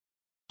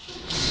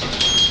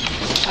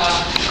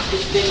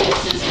It's been there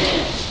since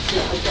then,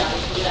 since we got it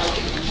put out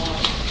in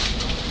March.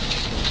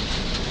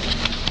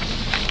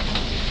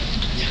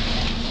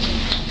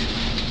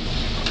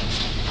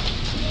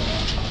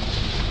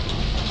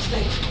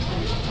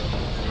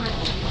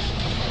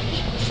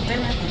 Stay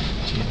right there.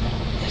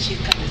 Yeah, she's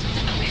coming.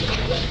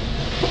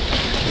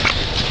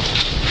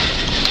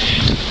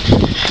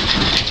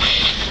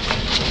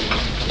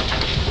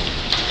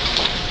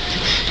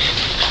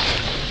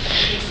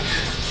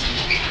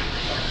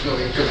 No,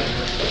 you're good.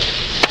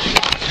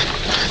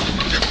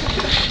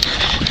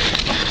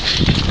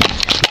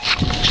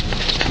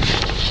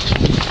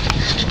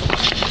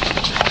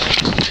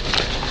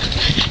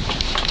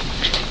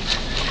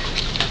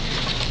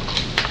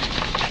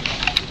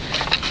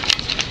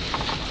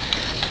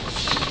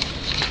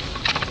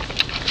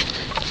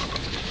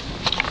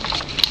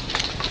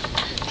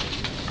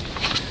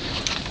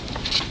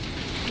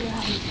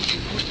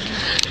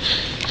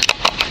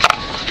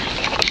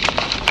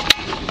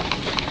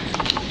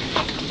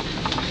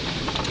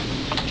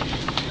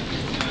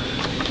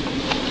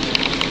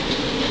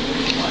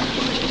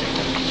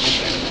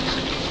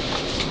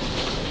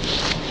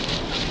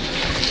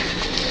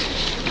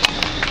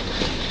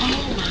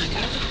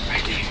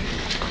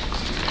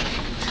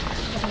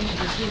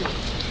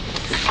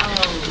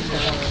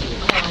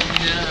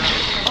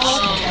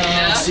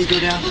 See, go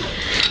down.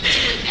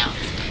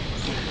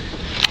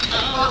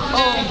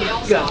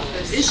 Oh, God.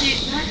 Is she?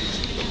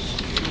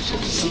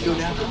 See, go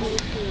down.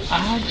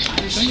 I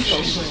think so.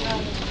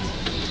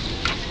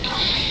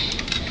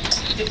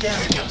 Get down.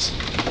 There it goes.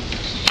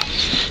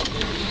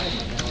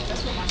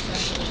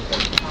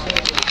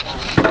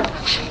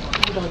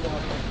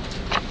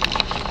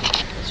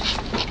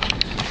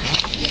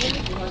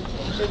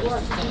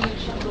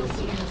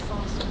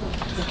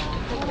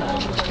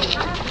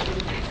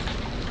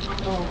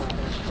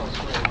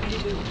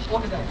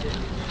 What did I do?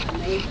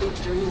 Made big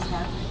dreams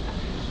happen.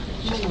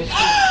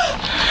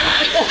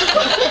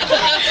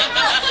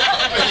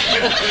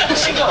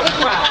 She gonna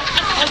cry.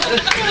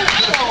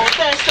 Oh,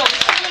 that's so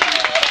sweet.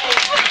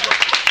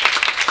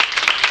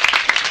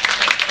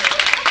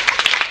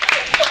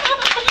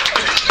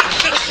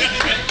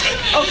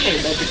 Okay,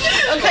 baby.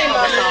 Okay,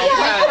 Mama. Don't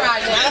cry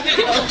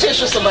now.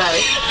 Tissue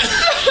somebody.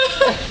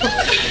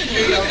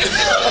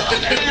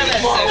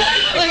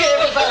 Look at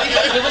everybody.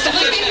 Give us a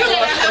tissue.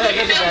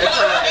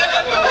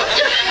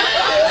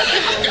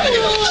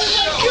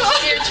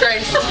 Here,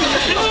 Tracy.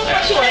 Oh my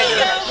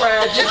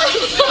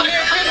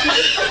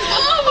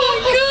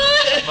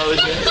God.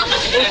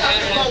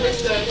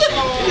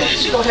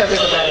 She gonna have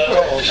everybody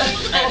cry.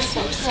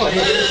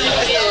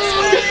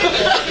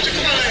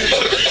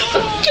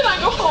 Can I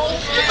go home?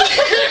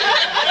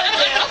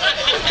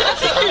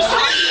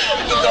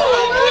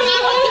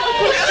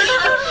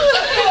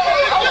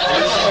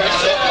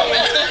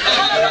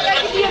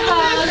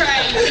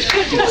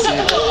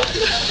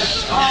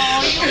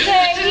 Oh, you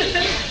okay?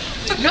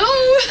 No.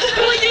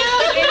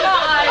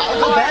 I'll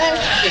go back.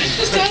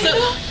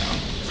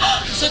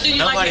 So do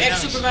you like your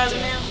ex-supervisor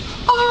now?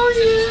 Oh,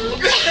 yeah.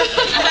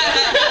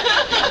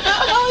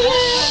 Oh,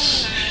 yeah.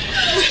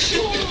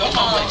 Go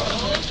home.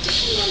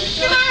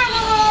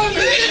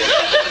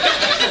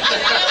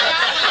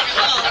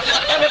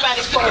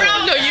 Everybody's part of it. I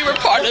know you were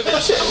part of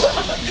it.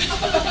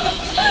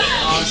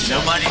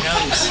 Nobody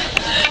knows.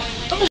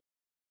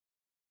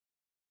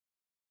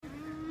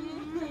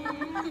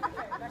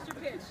 That's your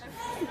pitch.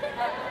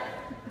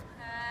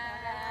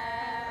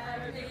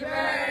 Happy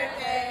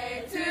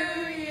birthday to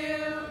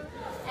you.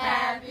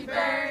 Happy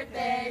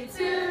birthday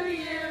to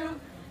you.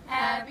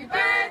 Happy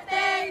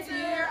birthday,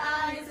 dear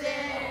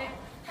Isaac.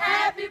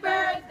 Happy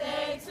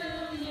birthday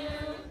to you.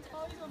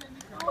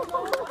 Oh,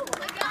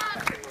 the gun.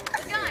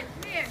 Come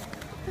here.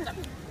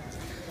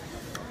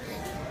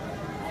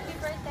 Happy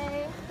birthday.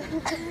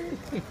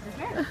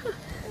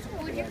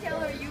 Would you tell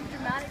her you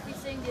dramatically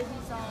sing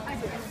Disney songs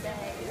every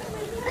day?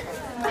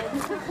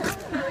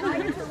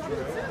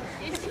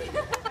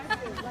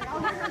 I'll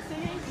hear her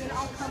singing, then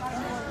I'll come out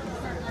and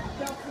start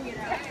belting it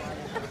out.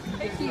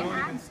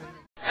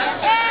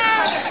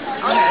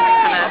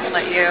 I'm gonna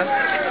let you.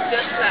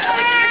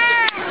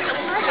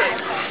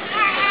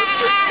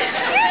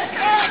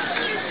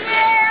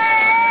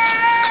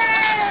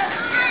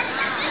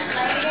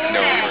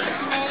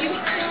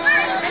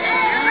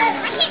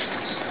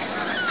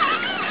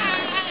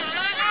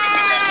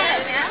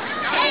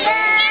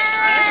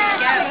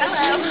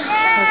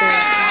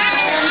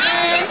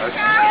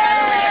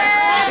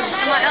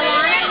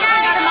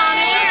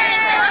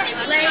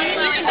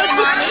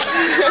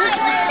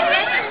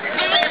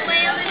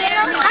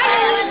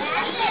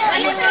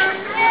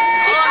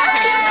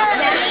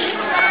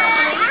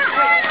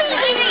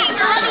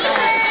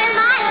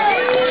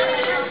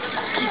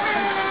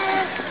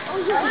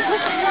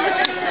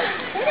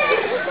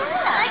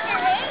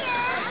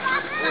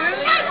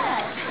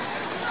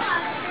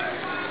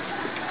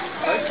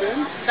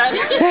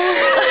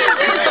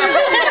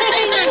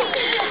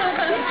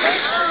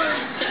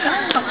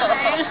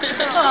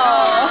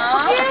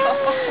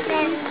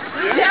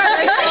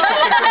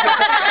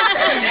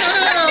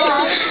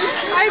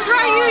 I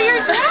brought you your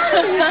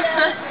dad.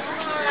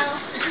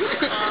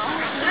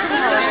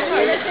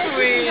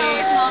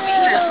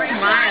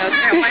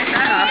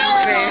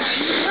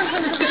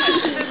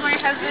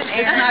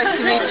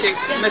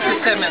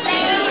 Mrs. Simmons.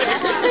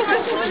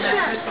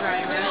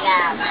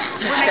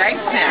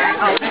 Thanks, Nick.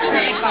 Oh, it is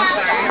Patty.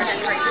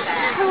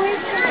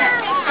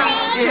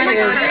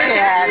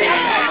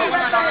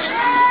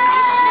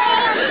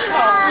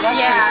 Oh,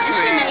 that's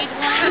sweet.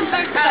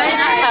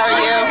 How are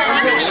you?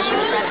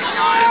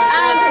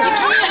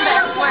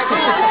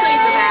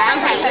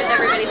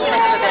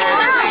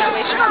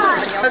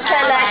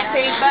 Okay,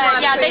 Lexi. But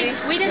yeah,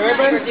 we didn't know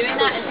they were doing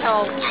that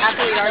until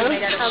after we'd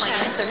already made our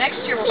plan. So next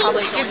year we'll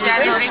probably give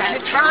that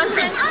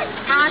Bronson,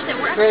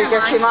 we're Ready to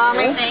get you,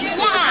 Mommy?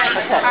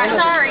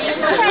 Yeah. Sorry.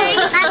 Okay,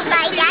 that's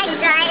my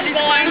dad's right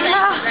there.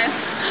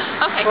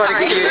 Okay,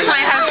 sorry. This is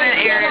my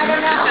husband, Aaron.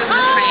 This is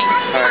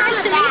Frank.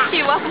 Nice to meet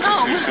you. Welcome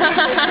home.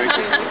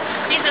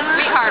 He's a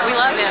sweetheart. We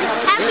love him.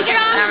 Happy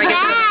Now we get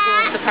to the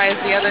school and surprise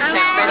the other six.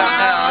 They don't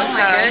know. Oh,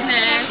 my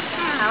goodness.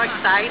 How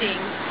exciting.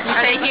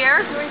 Are they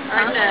here?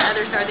 Or the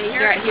others, are they here?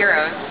 They're at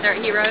Heroes. They're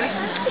at Heroes?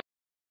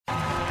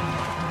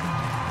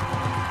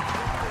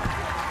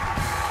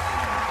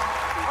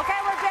 Okay,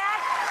 we're back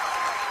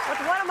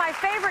with one of my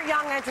favorite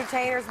young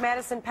entertainers,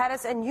 Madison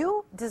Pettis, and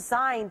you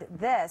designed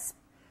this.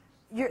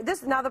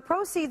 Now, the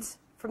proceeds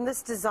from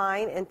this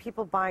design and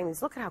people buying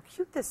these, look at how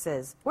cute this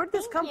is. Where did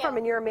this come from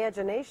in your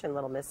imagination,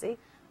 little Missy?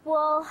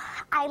 Well,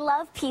 I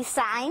love peace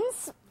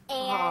signs,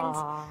 and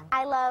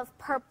I love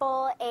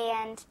purple,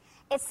 and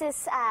it's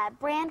this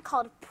brand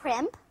called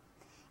Primp,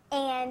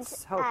 and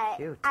so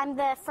cute. I'm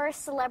the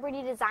first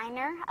celebrity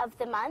designer of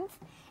the month,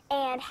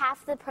 and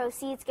half the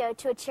proceeds go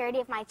to a charity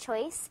of my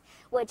choice,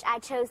 which I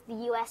chose the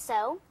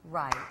USO.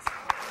 Right.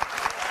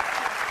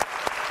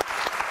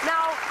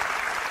 Now,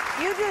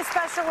 you do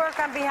special work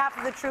on behalf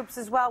of the troops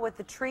as well with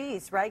the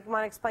trees, right? You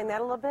want to explain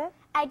that a little bit?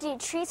 I do.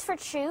 Trees for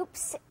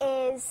Troops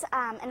is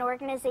an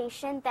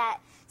organization that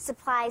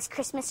supplies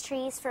Christmas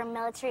trees for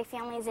military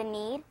families in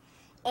need.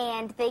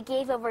 And they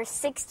gave over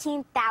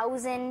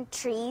 16,000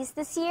 trees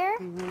this year.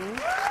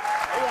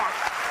 Yeah,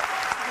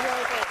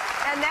 really great.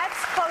 And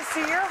that's close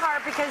to your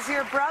heart because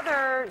your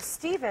brother,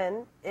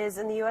 Stephen, is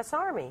in the U.S.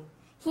 Army.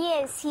 He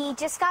is. He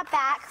just got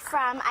back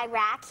from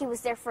Iraq. He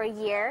was there for a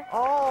year.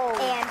 Oh.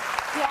 And,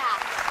 yeah.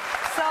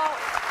 So,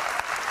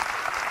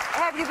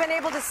 have you been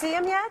able to see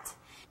him yet?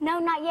 No,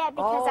 not yet,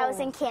 because I was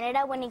in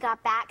Canada when he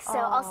got back. So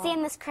I'll see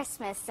him this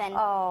Christmas, and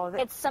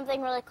it's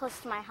something really close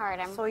to my heart.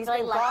 I'm really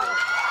lucky. Gone.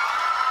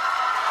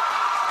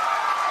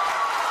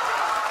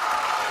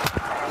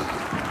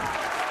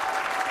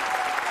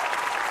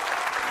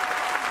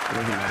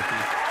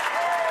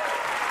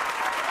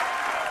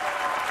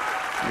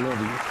 I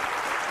love you.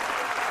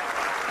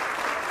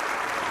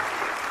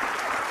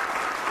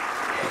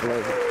 I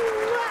love you.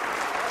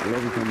 I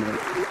love you so much.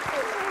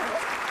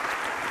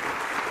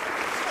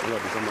 I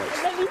love you so much. I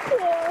love you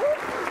too.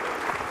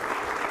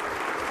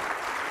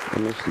 I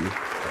miss you.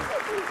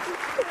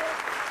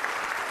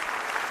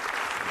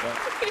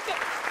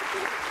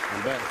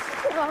 I'm back.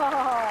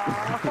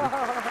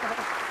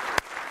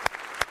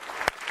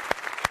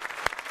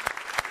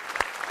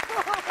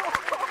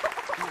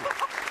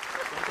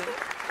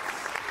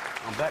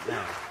 I'm back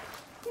now.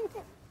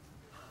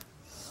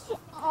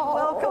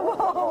 Welcome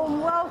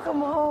home.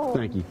 Welcome home.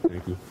 Thank you.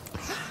 Thank you.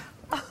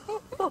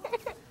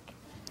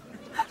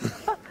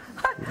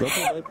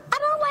 I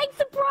don't like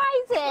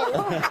surprises.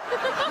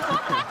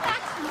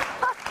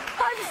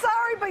 I'm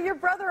sorry, but your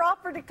brother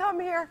offered to come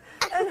here,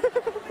 and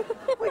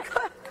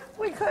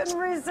we couldn't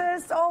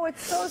resist. Oh,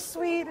 it's so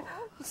sweet.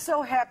 I'm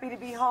so happy to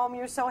be home.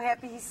 You're so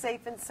happy he's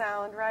safe and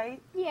sound,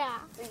 right? Yeah,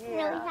 really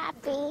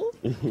happy.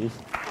 You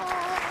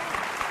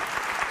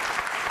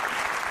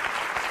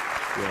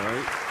all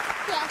right?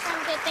 Yes,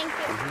 I'm good, thank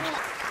you.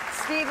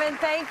 Stephen,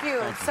 thank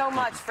you so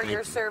much for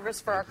your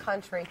service for our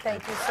country.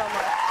 Thank you so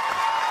much.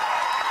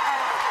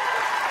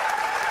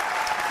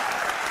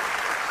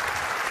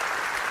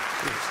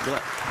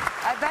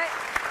 I bet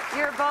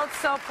you're both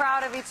so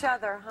proud of each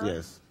other, huh?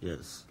 Yes,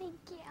 yes. Thank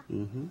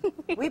you.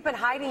 We've been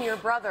hiding your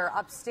brother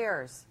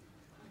upstairs.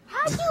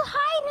 How'd you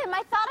hide him?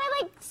 I thought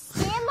I,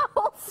 scanned the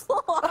whole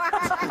floor.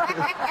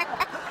 I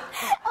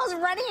was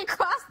running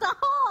across the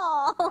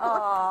hall.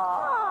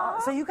 Oh.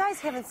 So you guys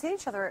haven't seen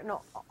each other in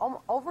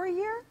over a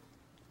year?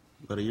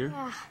 About a year?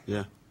 Yeah.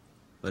 Yeah,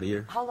 about a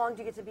year. How long do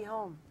you get to be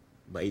home?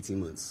 About 18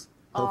 months.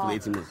 Hopefully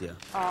 18 months, yeah.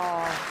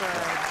 Oh, good.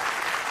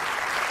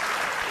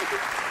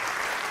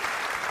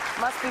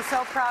 Must be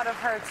so proud of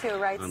her, too,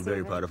 right, I'm Stephen?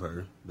 very proud of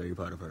her. Very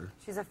proud of her.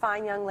 She's a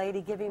fine young lady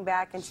giving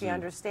back, and she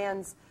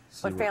understands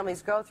what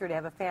families go through to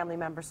have a family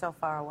member so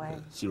far away.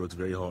 Yeah, she works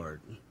very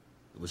hard at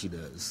what she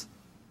does.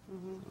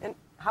 And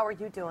how are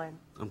you doing?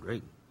 I'm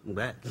great. I'm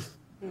back.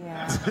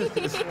 Yeah.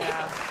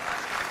 Yeah.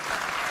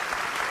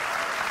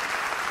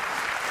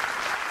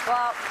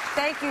 Well,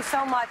 thank you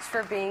so much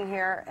for being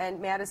here, and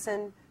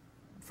Madison,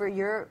 for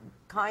your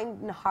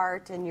kind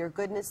heart and your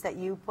goodness that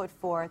you put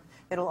forth.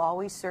 It'll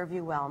always serve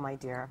you well, my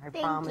dear. I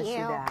promise you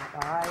that,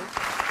 all right?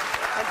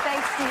 And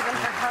thanks, Stephen,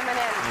 for coming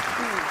in.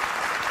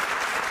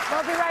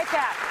 We'll be right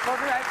back. We'll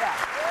be right back.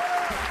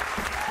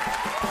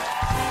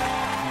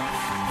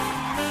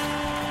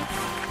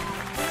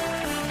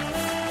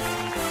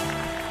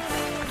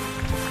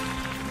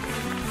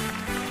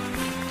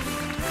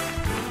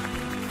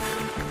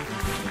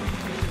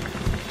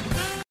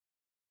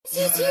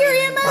 Did you hear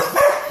him?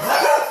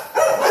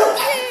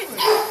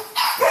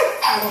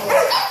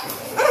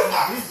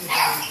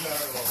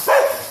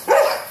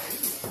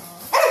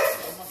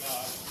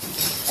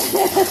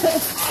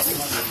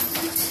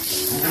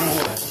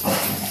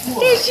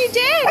 There's your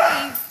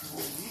daddy.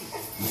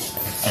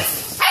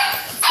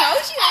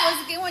 Told you I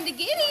wasn't going to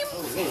get him.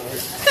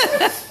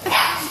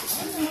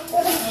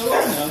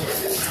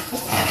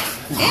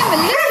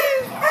 Emily.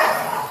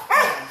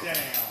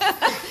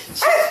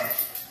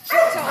 She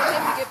told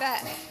him to get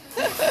back.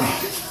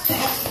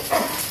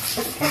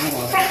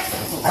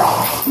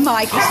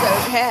 Mike is so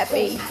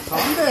happy.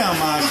 Calm down,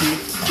 Mikey.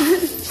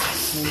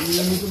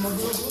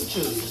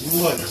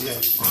 What,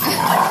 Jeff?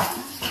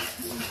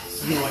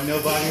 You want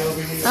nobody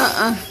over here?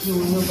 You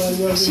want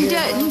nobody over She here?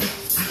 doesn't.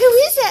 Who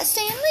is that,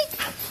 Stanley?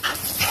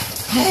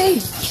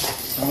 Hey.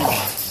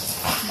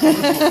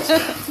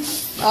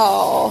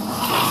 Oh.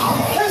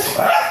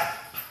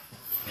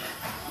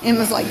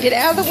 Emma's like, get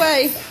out of the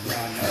way.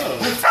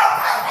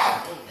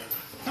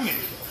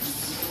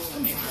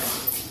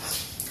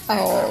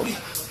 Oh.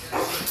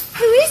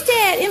 Who is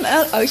that?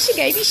 Emma? Oh, she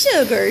gave you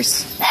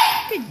sugars.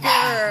 Good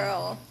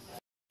girl.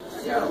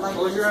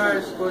 Close your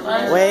eyes. Close your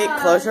eyes. Wait,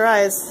 close your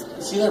eyes.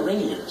 See that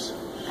ring of yours?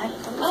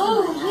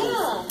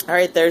 All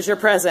right, there's your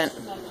present.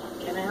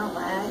 Can I help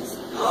my eyes?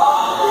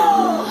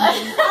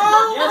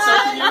 Yes,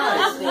 open your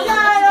eyes.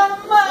 God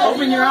almighty!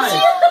 Open your eyes.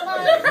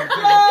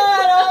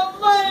 God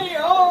almighty!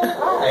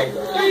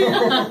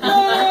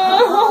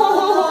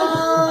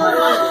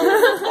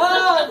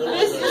 Oh,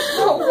 this is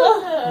so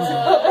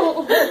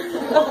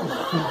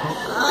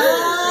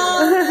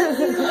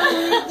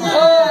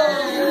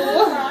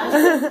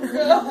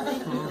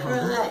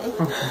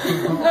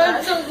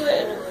I'm so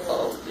glad you're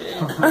okay.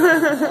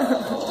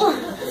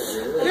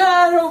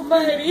 God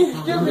almighty,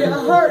 give me a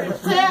heart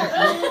attack.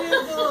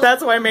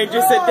 That's why I made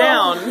you sit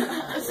down.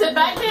 Sit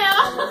back down.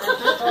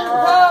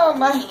 Oh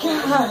my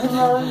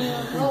God.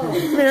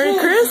 Merry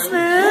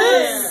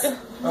Christmas.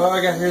 Oh,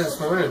 I got to hear this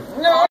for real.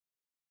 No.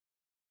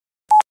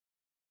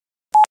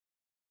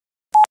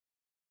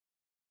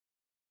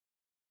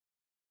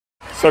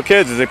 So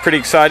kids, is it pretty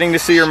exciting to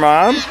see your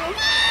mom?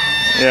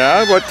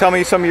 Yeah? Tell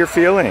me some of your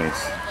feelings.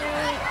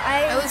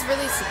 I was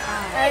really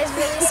surprised. I was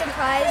really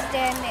surprised,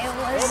 and it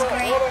was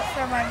great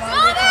for my mom to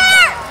come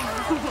back.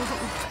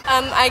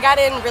 I got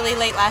in really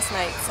late last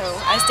night, so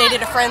I stayed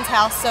at a friend's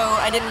house, so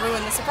I didn't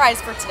ruin the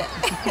surprise for today.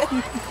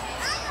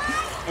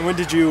 And when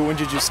did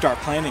you start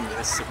planning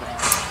this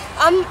surprise?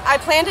 I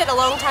planned it a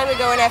long time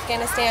ago in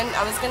Afghanistan.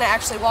 I was going to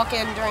actually walk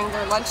in during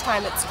their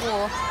lunchtime at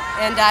school,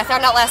 and I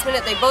found out last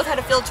minute they both had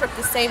a field trip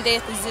the same day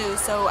at the zoo,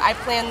 so I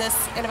planned this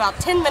in about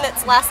 10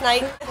 minutes last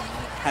night.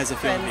 How's it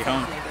feel to be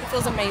home? It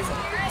feels amazing,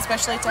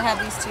 especially to have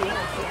these two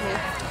with me.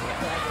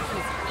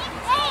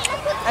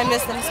 I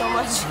miss them so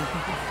much.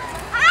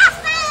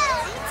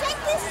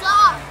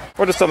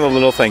 What are some of the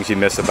little things you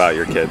miss about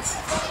your kids?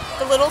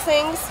 The little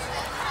things,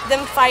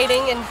 them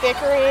fighting and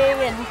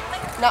bickering and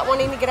not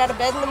wanting to get out of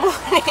bed in the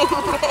morning.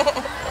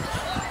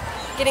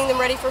 Getting them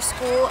ready for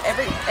school,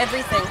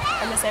 everything.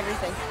 I miss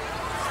everything.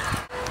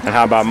 And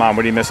how about mom?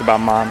 What do you miss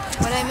about mom?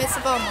 What I miss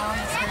about mom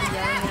is her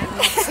yelling at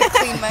me to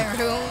clean my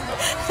room.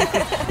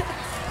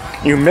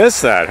 You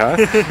miss that, huh?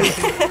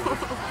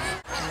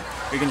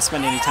 Are you going to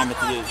spend any time at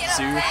the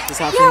zoo this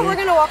Yeah, afternoon? we're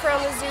going to walk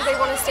around the zoo. They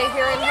want to stay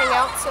here and hang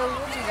out, so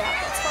we'll do that.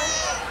 That's fine.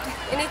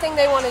 Anything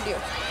they want to do.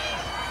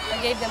 I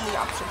gave them the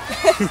option.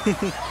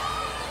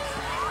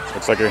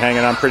 Looks like you're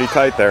hanging on pretty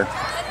tight there.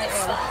 I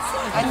am.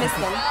 I miss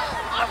them.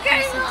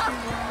 Okay.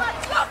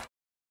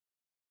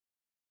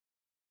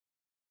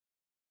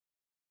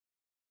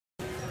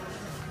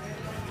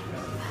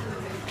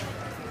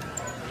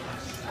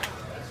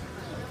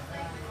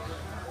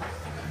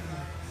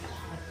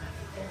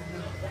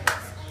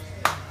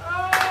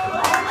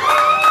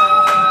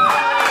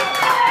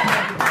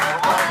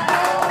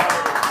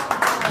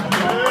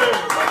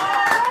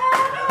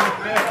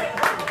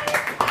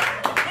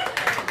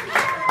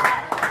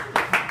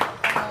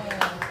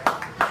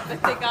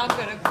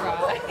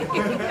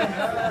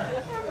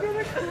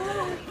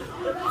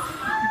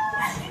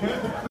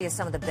 Is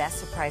some of the best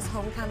surprise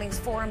homecomings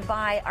for and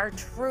by our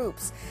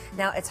troops.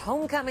 Now, it's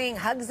homecoming,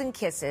 hugs and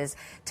kisses.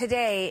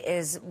 Today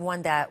is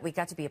one that we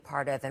got to be a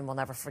part of and we'll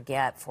never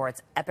forget for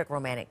its epic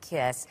romantic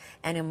kiss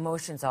and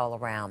emotions all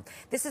around.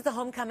 This is the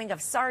homecoming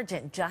of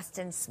Sergeant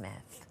Justin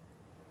Smith.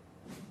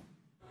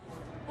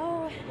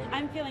 Oh,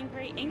 I'm feeling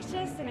very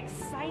anxious and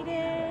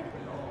excited.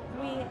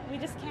 We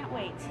just can't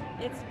wait.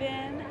 It's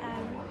been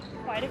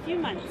quite a few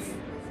months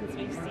since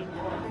we've seen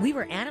him. We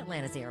were at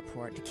Atlanta's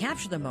airport to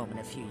capture the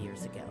moment a few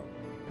years ago.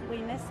 We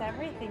miss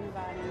everything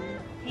about him.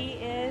 He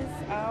is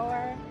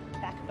our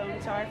backbone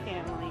to our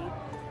family.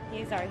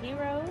 He's our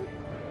hero.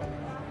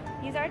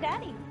 He's our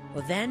daddy.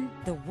 Well, then,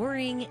 the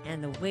worrying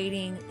and the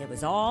waiting, it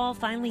was all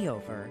finally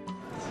over.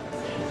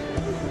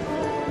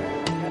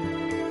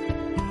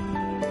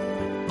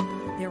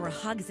 There were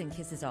hugs and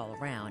kisses all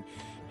around.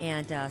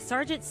 And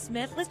Sergeant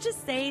Smith, let's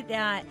just say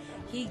that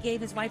he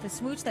gave his wife a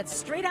smooch that's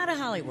straight out of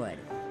Hollywood.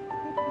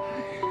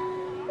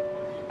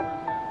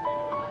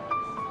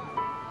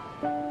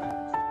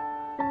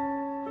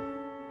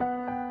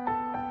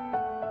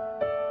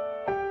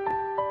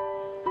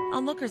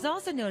 onlookers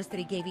also noticed that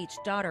he gave each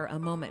daughter a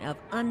moment of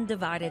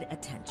undivided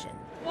attention.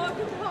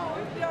 Welcome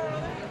home,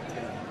 darling.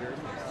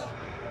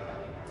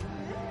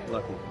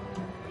 Lucky.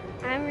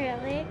 I'm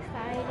really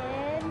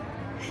excited.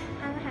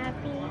 I'm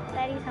happy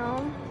that he's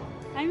home.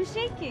 I'm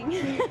shaking.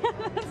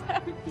 That's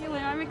how I'm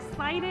feeling. I'm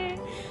excited.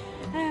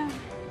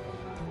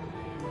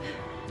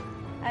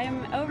 I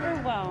am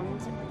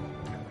overwhelmed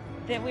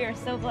that we are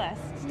so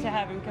blessed to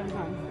have him come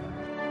home.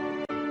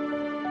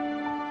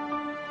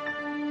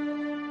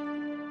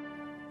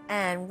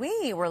 And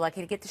we were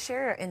lucky to get to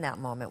share in that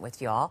moment with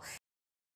y'all.